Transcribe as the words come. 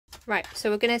Right, so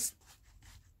we're going to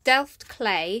delft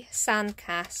clay, sand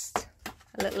cast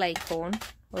a little acorn,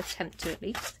 or attempt to at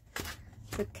least.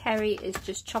 So Kerry is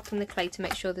just chopping the clay to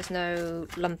make sure there's no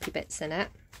lumpy bits in it.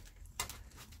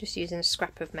 Just using a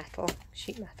scrap of metal,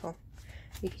 sheet metal.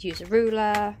 You could use a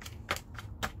ruler,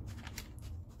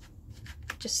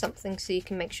 just something so you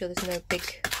can make sure there's no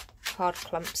big hard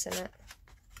clumps in it.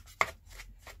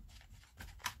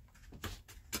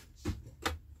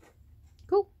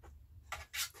 Cool.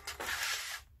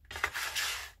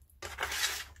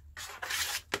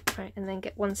 Right, and then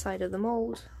get one side of the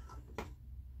mould.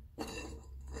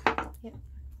 Yep.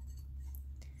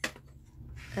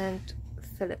 And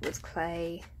fill it with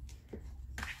clay.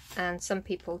 And some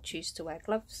people choose to wear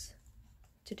gloves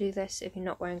to do this. If you're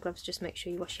not wearing gloves, just make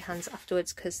sure you wash your hands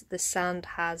afterwards because the sand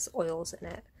has oils in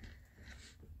it.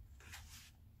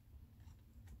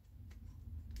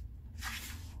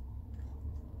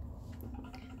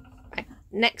 Right,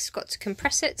 next got to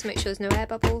compress it to make sure there's no air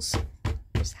bubbles.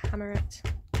 Just hammer it.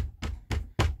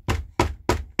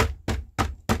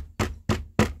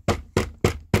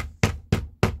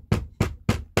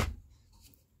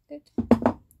 Good.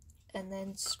 And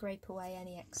then scrape away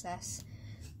any excess.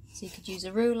 So you could use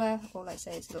a ruler, or like I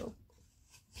say, it's a little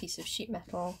piece of sheet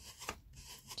metal,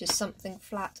 just something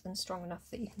flat and strong enough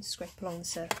that you can scrape along the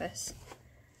surface.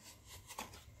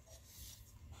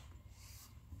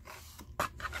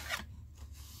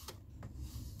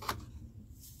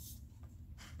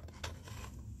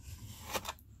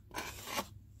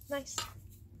 Nice.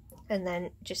 And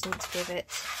then just need to give it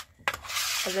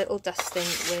a little dusting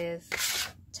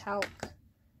with talc,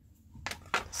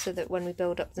 so that when we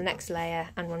build up the next layer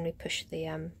and when we push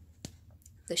the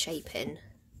shape in,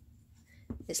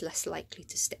 it's less likely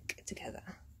to stick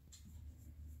together.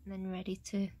 And then ready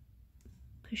to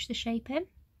push the shape in.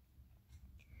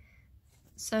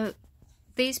 So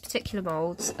these particular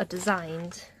moulds are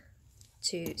designed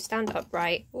to stand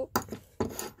upright,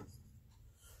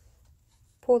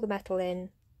 pour the metal in,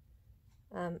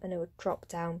 and it would drop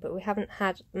down, but we haven't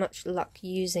had much luck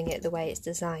using it the way it's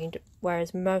designed,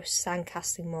 whereas most sand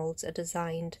casting moulds are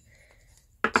designed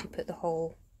to put the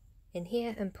hole in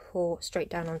here and pour straight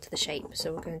down onto the shape,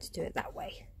 so we're going to do it that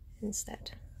way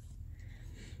instead,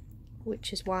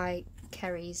 which is why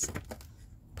Kerry's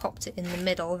popped it in the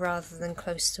middle rather than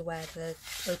close to where the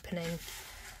opening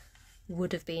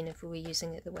would have been if we were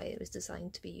using it the way it was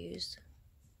designed to be used.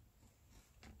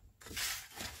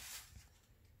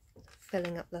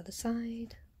 Filling up the other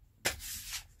side.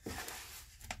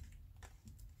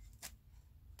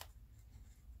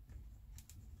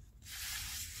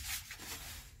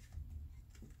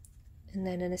 And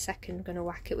then in a second I'm going to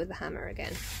whack it with the hammer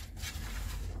again.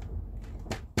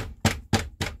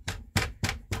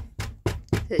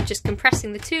 So just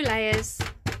compressing the two layers.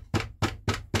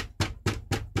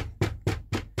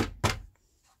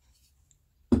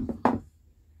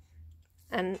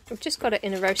 And I've just got it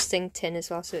in a roasting tin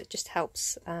as well, so it just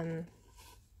helps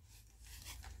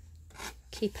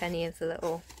keep any of the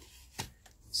little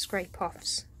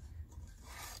scrape-offs,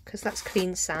 because that's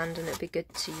clean sand and it'd be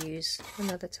good to use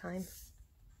another time.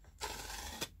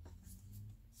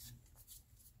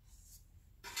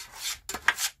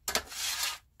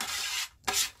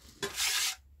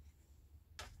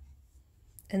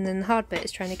 And then the hard bit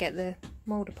is trying to get the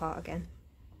mould apart again.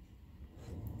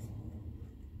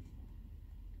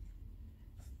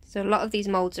 So a lot of these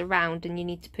moulds are round and you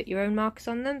need to put your own markers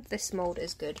on them. This mould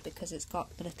is good because it's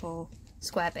got the little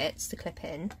square bits to clip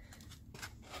in.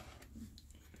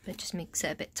 But it just makes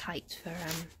it a bit tight for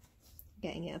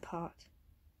getting it apart.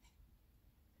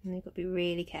 And you've got to be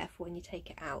really careful when you take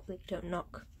it out that you don't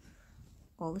knock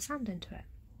all the sand into it.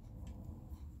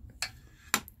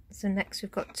 So next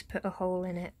we've got to put a hole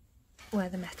in it where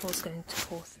the metal is going to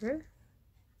pour through.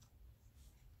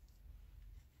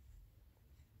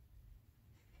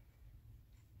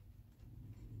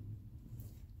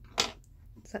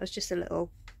 So that was just a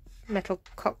little metal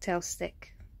cocktail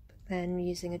stick, but then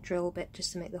using a drill bit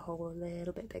just to make the hole a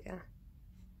little bit bigger.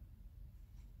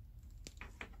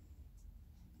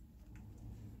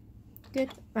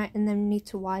 Good, right, and then we need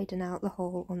to widen out the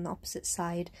hole on the opposite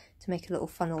side to make a little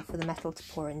funnel for the metal to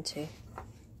pour into.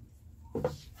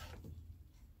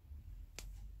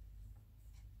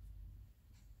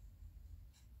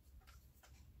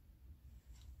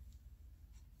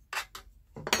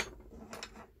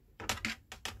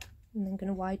 And then I'm going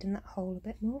to widen that hole a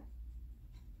bit more.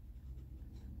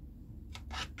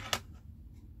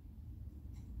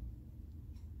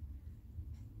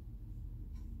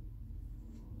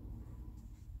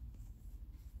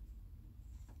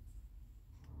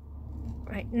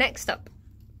 Right, next up,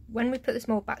 when we put this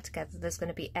mould back together, there's going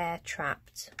to be air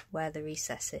trapped where the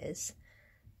recess is.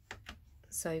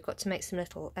 So you've got to make some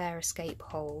little air escape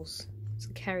holes. So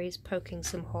Kerry's poking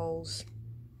some holes,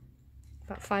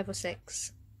 about 5 or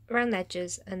 6, around the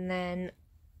edges, and then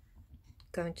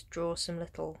going to draw some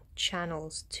little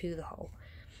channels to the hole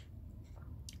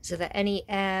so that any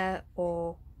air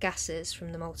or gases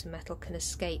from the molten metal can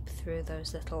escape through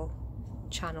those little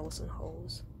channels and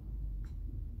holes.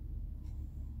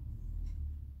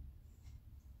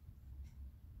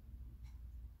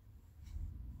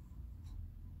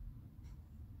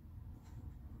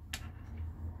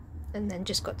 And then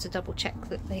just got to double check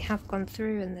that they have gone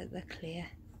through and that they're clear.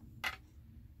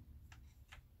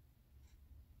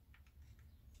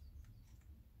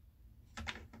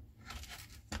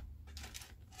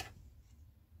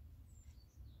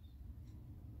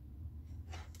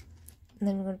 And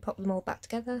then we're going to pop them all back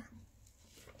together.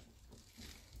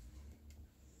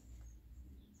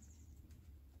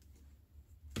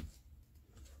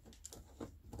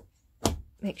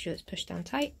 Make sure it's pushed down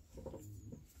tight.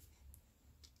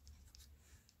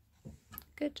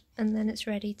 Good, and then it's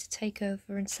ready to take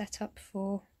over and set up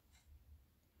for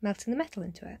melting the metal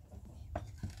into it.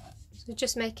 So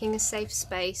just making a safe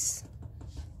space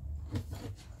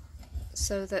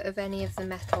so that if any of the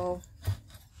metal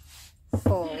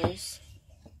falls,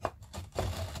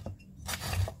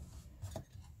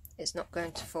 it's not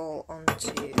going to fall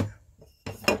onto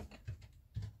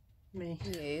me.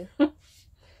 You.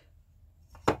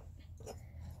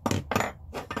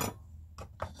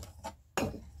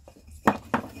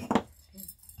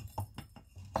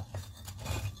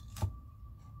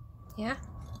 Yeah,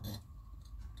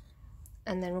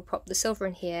 and then we'll pop the silver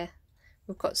in here.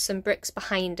 We've got some bricks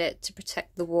behind it to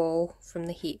protect the wall from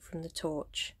the heat from the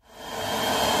torch.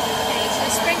 Okay, so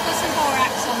sprinkle some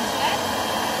borax onto it.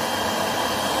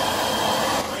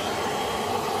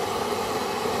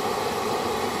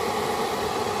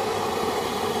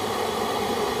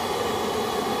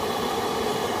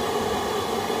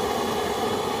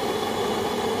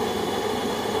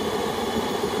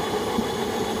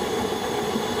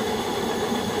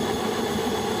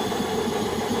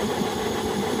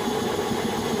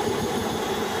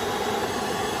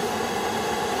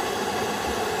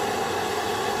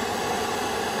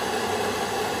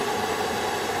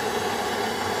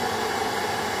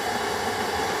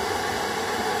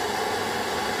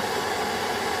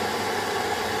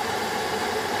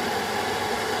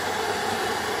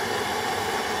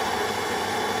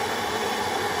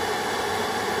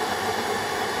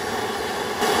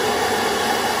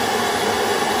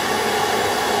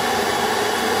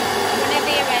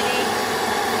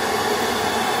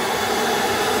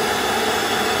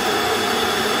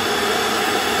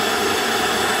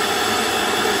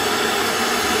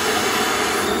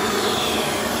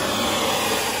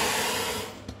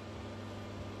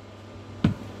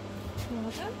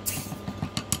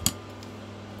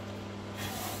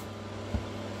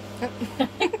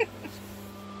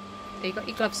 So you've got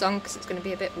your gloves on because it's going to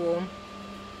be a bit warm.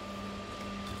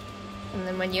 And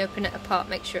then when you open it apart,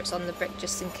 make sure it's on the brick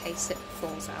just in case it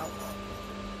falls out.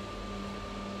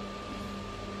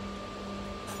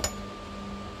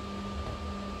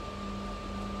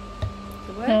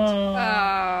 The word?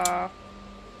 Oh.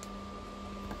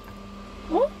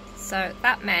 What? So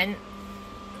that meant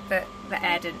that the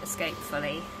air didn't escape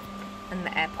fully and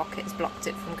the air pockets blocked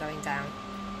it from going down.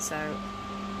 So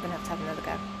I'm going to have another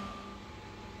go.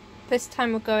 This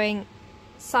time we're going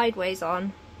sideways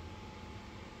on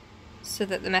so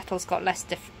that the metal's got less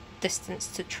distance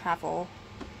to travel,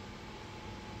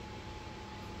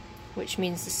 which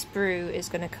means the sprue is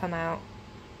going to come out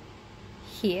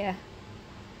here.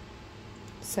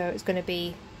 So it's going to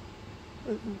be,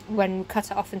 when we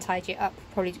cut it off and tidy it up,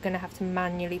 we're probably going to have to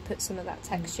manually put some of that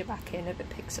texture back in if it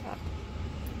picks it up.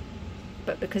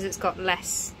 But because it's got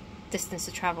less distance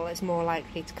to travel, it's more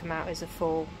likely to come out as a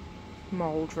full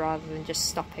mould rather than just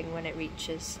stopping when it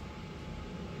reaches.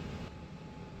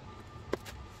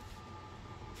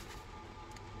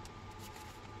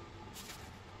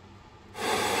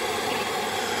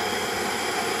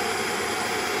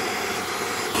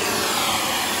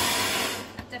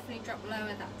 Definitely dropped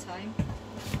lower that time.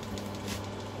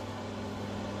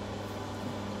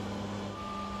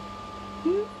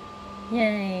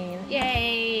 Yay!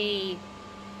 Yay!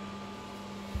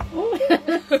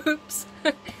 Oops.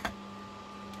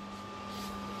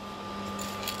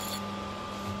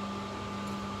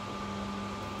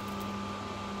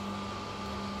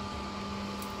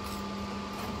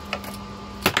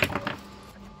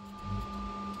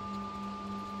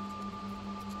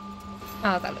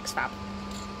 Oh, that looks fab.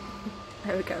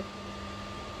 There we go.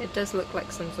 It does look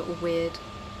like some sort of weird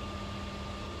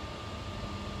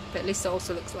but at least it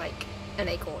also looks like an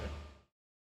acorn.